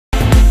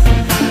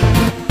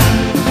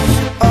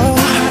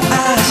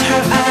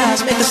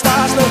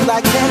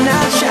like they're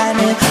not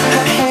shining.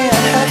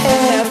 Her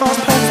hair falls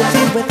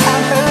perfectly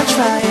without her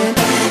trying.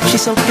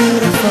 She's so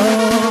beautiful,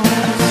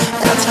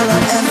 and I tell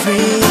her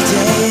every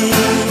day.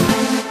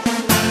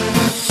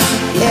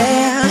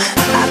 Yeah,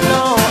 I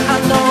know,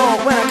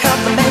 when I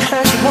compliment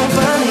her, she won't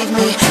believe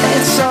me.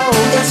 It's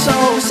so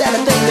sad to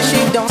think that she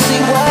don't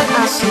see what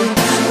I see.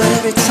 But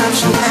every time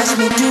she asks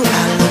me, do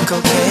I look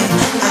okay,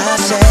 I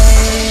say,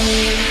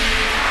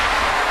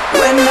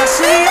 when I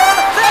see your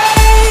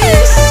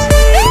face.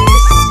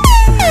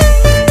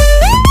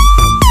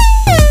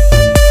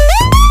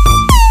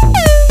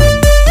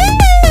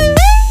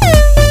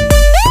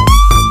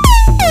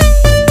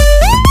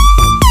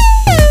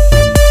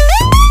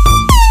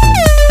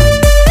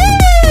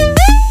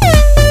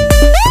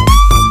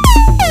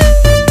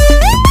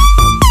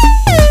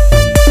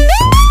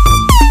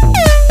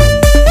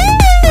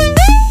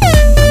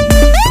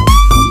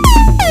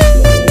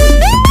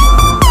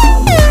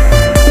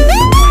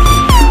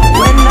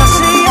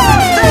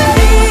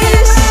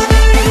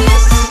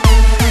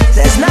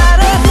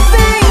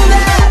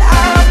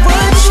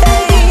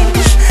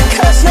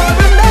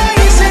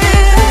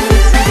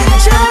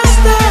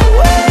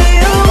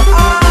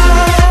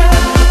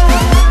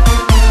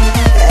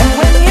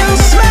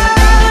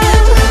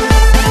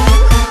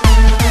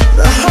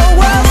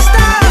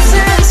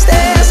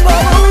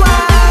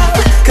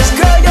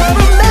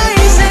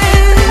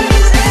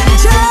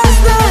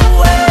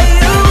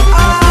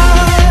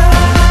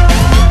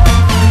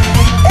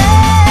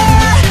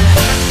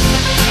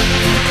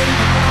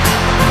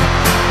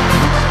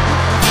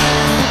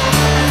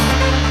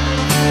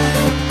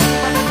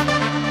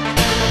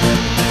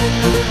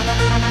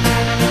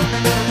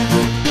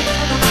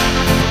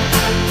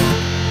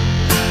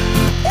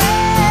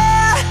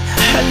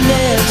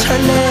 Her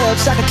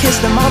lips, I could kiss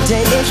them all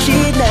day if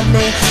she'd let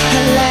me.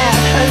 Her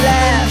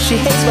laugh, she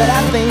hates but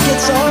I think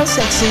it's so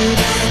sexy.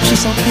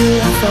 She's so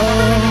beautiful,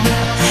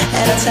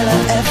 and I tell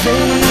her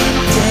every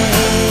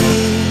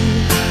day.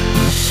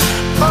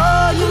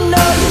 Oh, you know,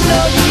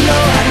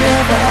 I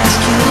never ask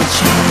you to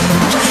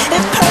change.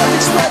 If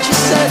perfect's what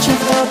you're searching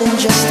for, then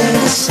just stay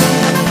the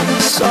same.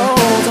 So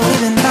don't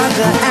even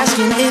bother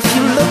asking if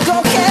you look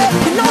okay.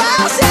 You know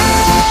I'll say,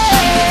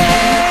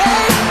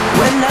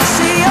 when I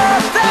see your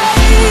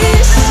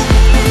face,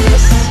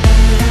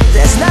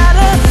 there's not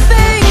a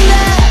thing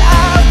that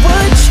I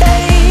would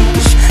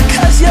change,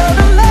 'cause you're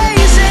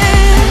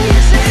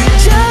amazing,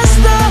 just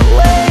the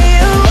way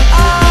you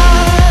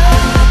are.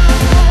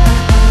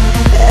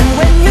 And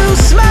when you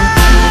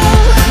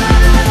smile,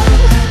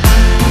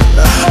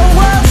 the whole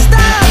world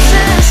stops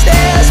and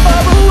stares for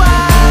a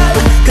while.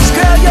 'Cause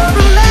girl, you're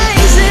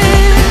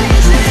amazing,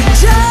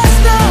 just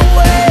the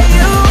way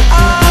you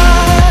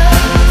are.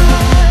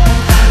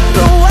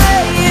 The way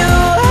you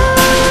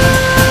are,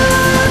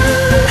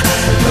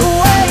 the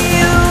way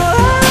you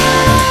are.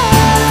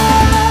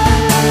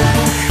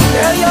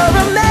 Girl, you're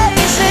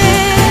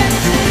amazing,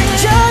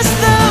 just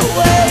the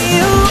way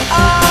you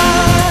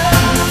are.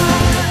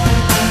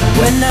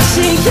 When I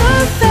see your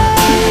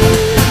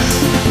face,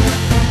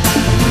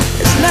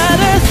 it's not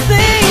a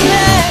thing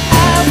that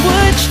I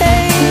would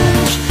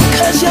change,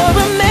 'cause you're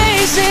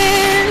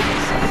amazing,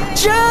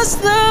 just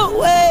the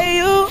way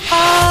you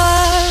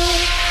are.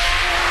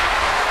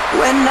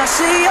 When I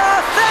see your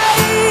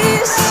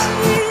face,